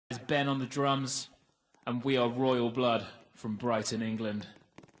Ben on the drums, and we are Royal Blood from Brighton, England.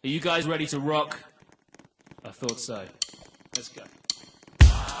 Are you guys ready to rock? I thought so. Let's go.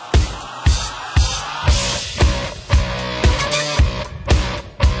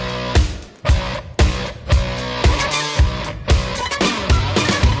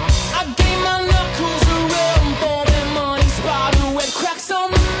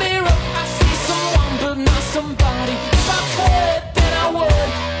 Somebody. If I could, then I would.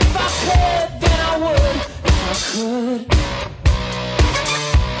 If I could, then I would. If I could.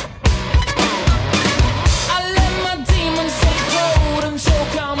 I let my demons take hold and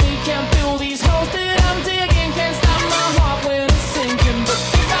choke on me. Can't fill these holes that I'm digging. Can't stop my heart when it's sinking. But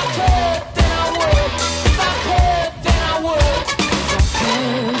if I could, then I would. If I could, then I would. If I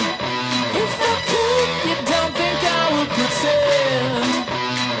could. If I could, you don't think I would pretend.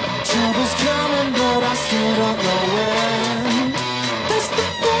 Trouble's coming, but I still don't know when. That's the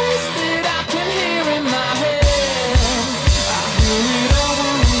voice that I can hear in my head. I hear it over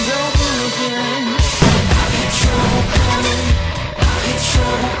and over again. I hear trouble coming. I hear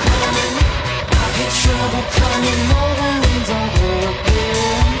trouble coming. I hear trouble coming over and over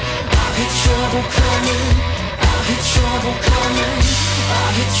again. I hear trouble coming. I hear trouble coming. I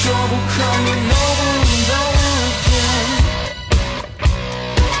hear trouble coming over and over again.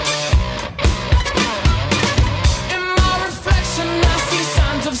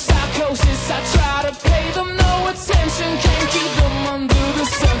 I try to pay them no attention, can't keep them under the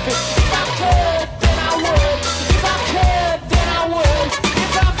surface. If I could, then I would. If I could, then I would.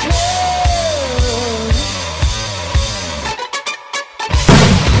 If I could.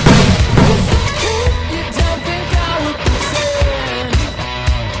 If I could, you don't think I would pretend.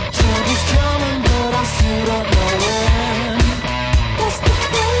 Trouble's coming, but I still don't know when. That's the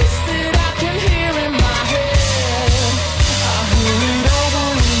voice that I can hear in my head. I hear it over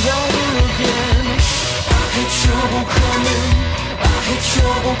and over again. I hear trouble coming. I hear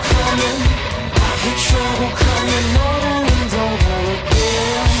trouble coming. I hear trouble coming over and over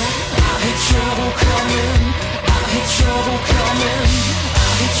again. I hear trouble coming. I hear trouble coming. I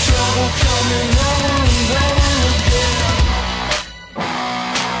hear trouble coming over and over again.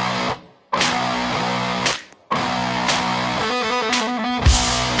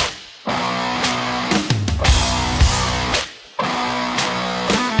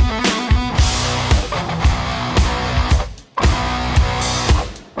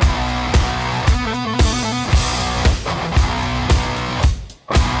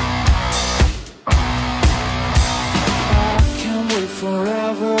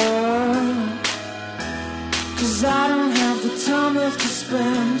 Forever, 'cause I don't have the time left to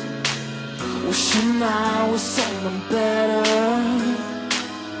spend wishing I was someone better,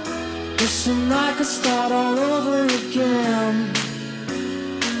 wishing I could start all over again.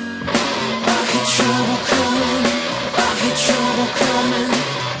 I hear trouble coming. I hear trouble coming.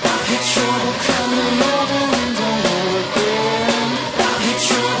 I hear trouble coming over and over again. I hear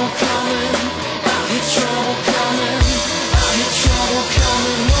trouble coming. I hear trouble coming. I hear trouble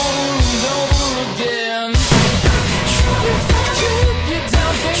coming over and over again. If I could, you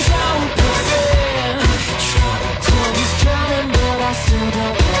don't think I would pretend. Trouble's coming, but I still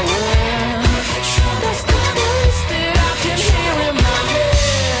don't know when. That's the voice that I can hear in my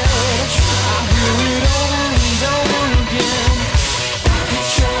head. I hear it over and over again. I hear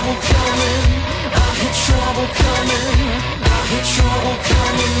trouble coming. I hear trouble coming. I hear trouble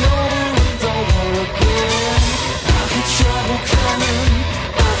coming over and over again. I hear trouble coming.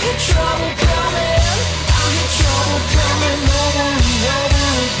 I hear trouble coming. I hear trouble coming over and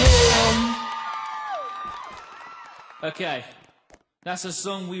over again. Okay, that's a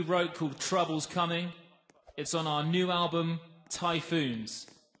song we wrote called Trouble's Coming. It's on our new album, Typhoons.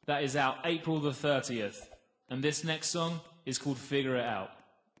 That is out April the 30th. And this next song is called Figure It Out.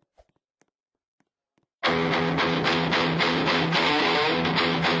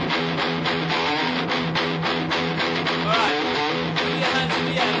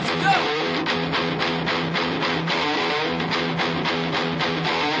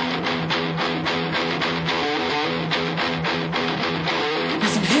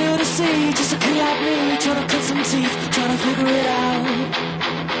 Just a kid like me, trying to cut some teeth, trying to figure it out.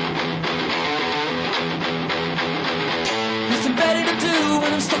 Nothing better to do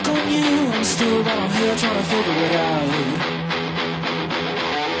when I'm stuck on you. I'm still down here trying to figure it out.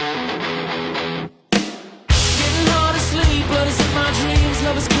 Getting hard to sleep, but it's in my dreams.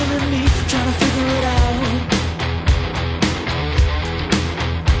 Love is killing me, trying to figure it out.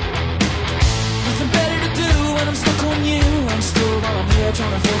 Nothing better to do when I'm stuck on you. I'm still down here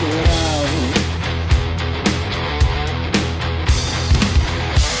trying to figure it out.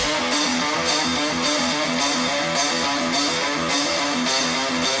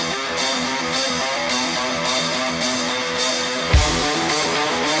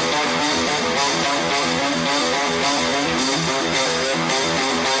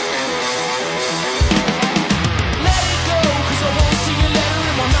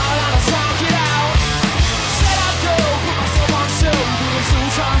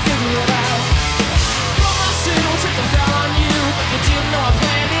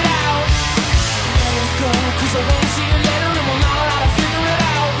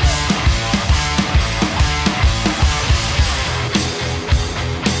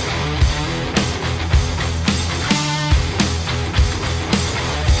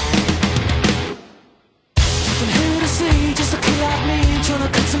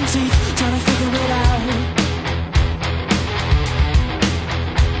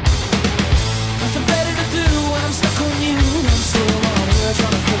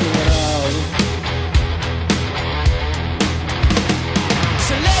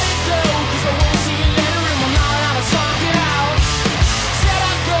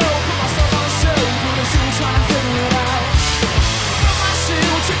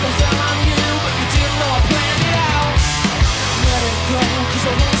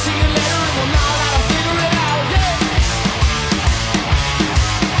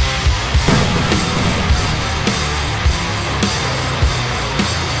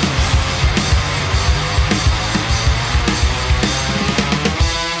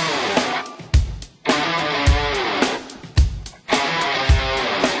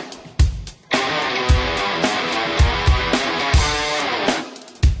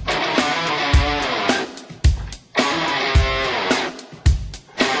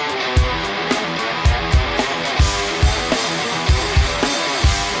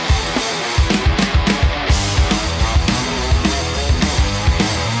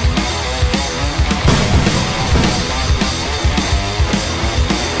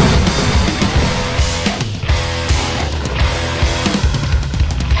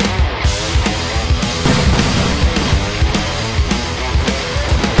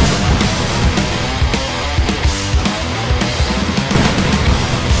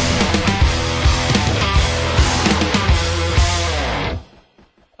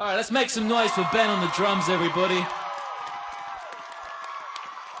 Let's make some noise for Ben on the drums, everybody.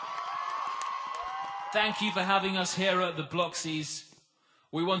 Thank you for having us here at the Bloxies.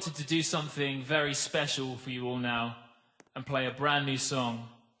 We wanted to do something very special for you all now and play a brand new song.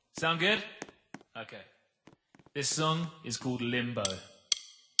 Sound good? Okay. This song is called Limbo.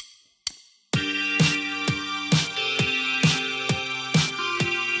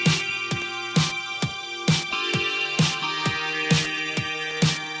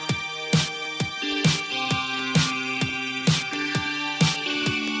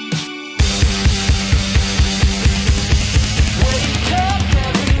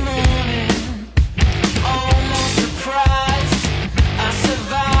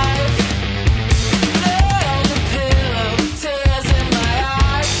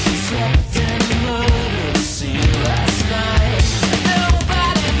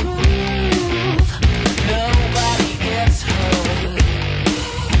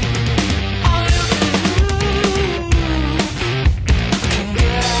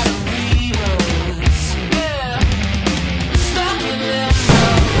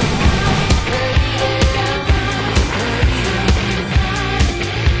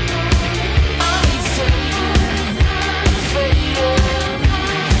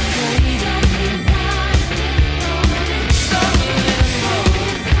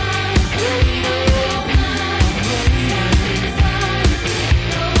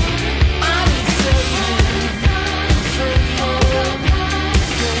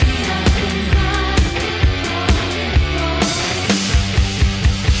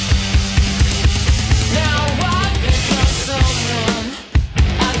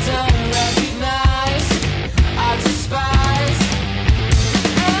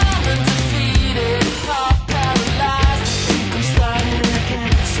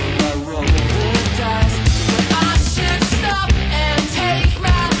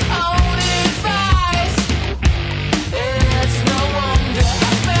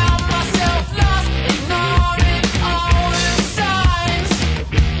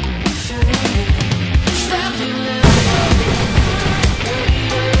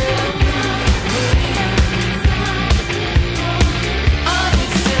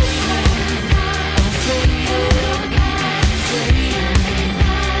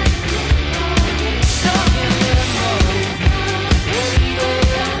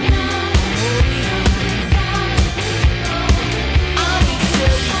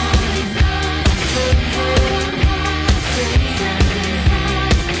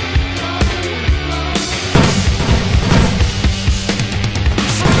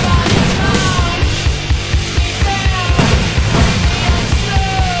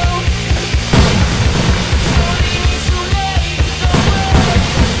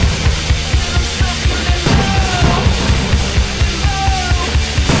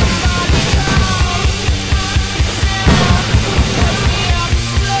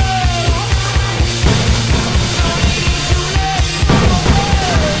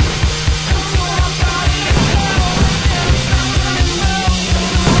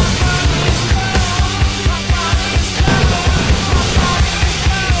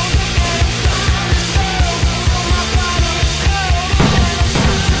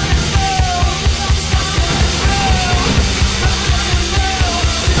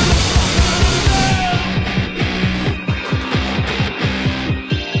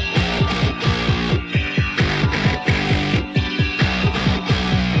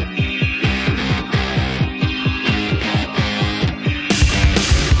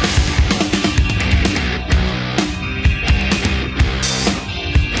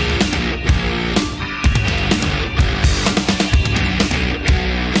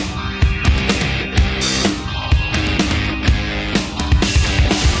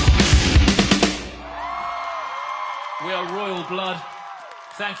 We are royal blood.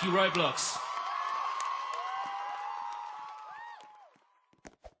 Thank you, Roblox.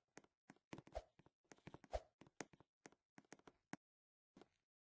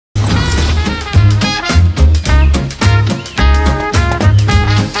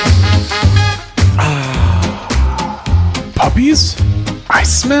 Puppies? I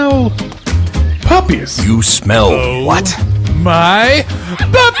smell puppies. You smell what? My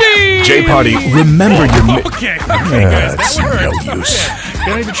puppy! J-Party, remember your... Okay, guys, That's that one no hurts. use. Okay,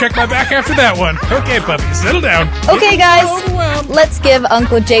 gonna need to check my back after that one. Okay, puppy, settle down. Okay, guys, Overwhelmed. let's give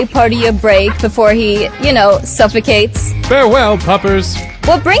Uncle J Party a break before he, suffocates. Farewell, puppers.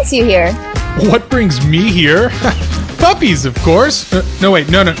 What brings you here? What brings me here? Puppies, of course. No, wait,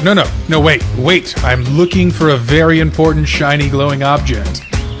 no, wait. I'm looking for a very important, shiny, glowing object.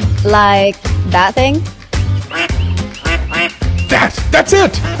 Like that thing? that! That's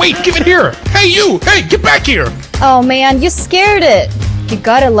it! Wait, give it here! Hey, you! Hey, get back here! Oh man, you scared it. You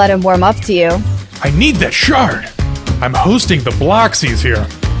gotta let him warm up to you. I need that shard. I'm hosting the bloxies here.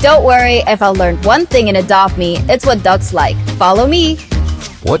 Don't worry, if I learned one thing in Adopt Me, it's what ducks like. Follow me.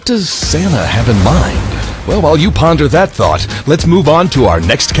 What does Santa have in mind? Well, while you ponder that thought, let's move on to our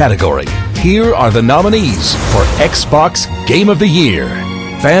next category. Here are the nominees for Xbox Game of the Year.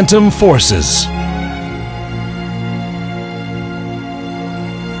 Phantom Forces.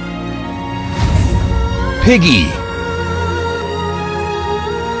 Piggy.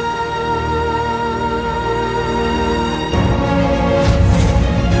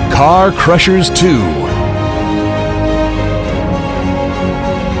 Car Crushers 2.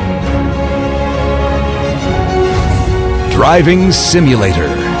 Driving Simulator.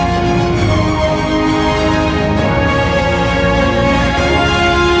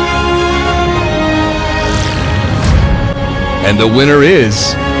 And the winner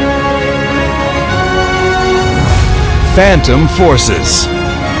is Phantom Forces.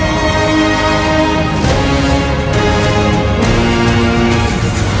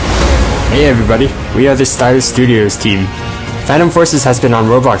 Hey everybody, we are the Stylus Studios team. Phantom Forces has been on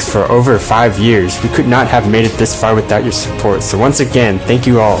Roblox for over 5 years. We could not have made it this far without your support, so once again, thank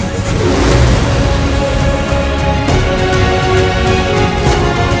you all.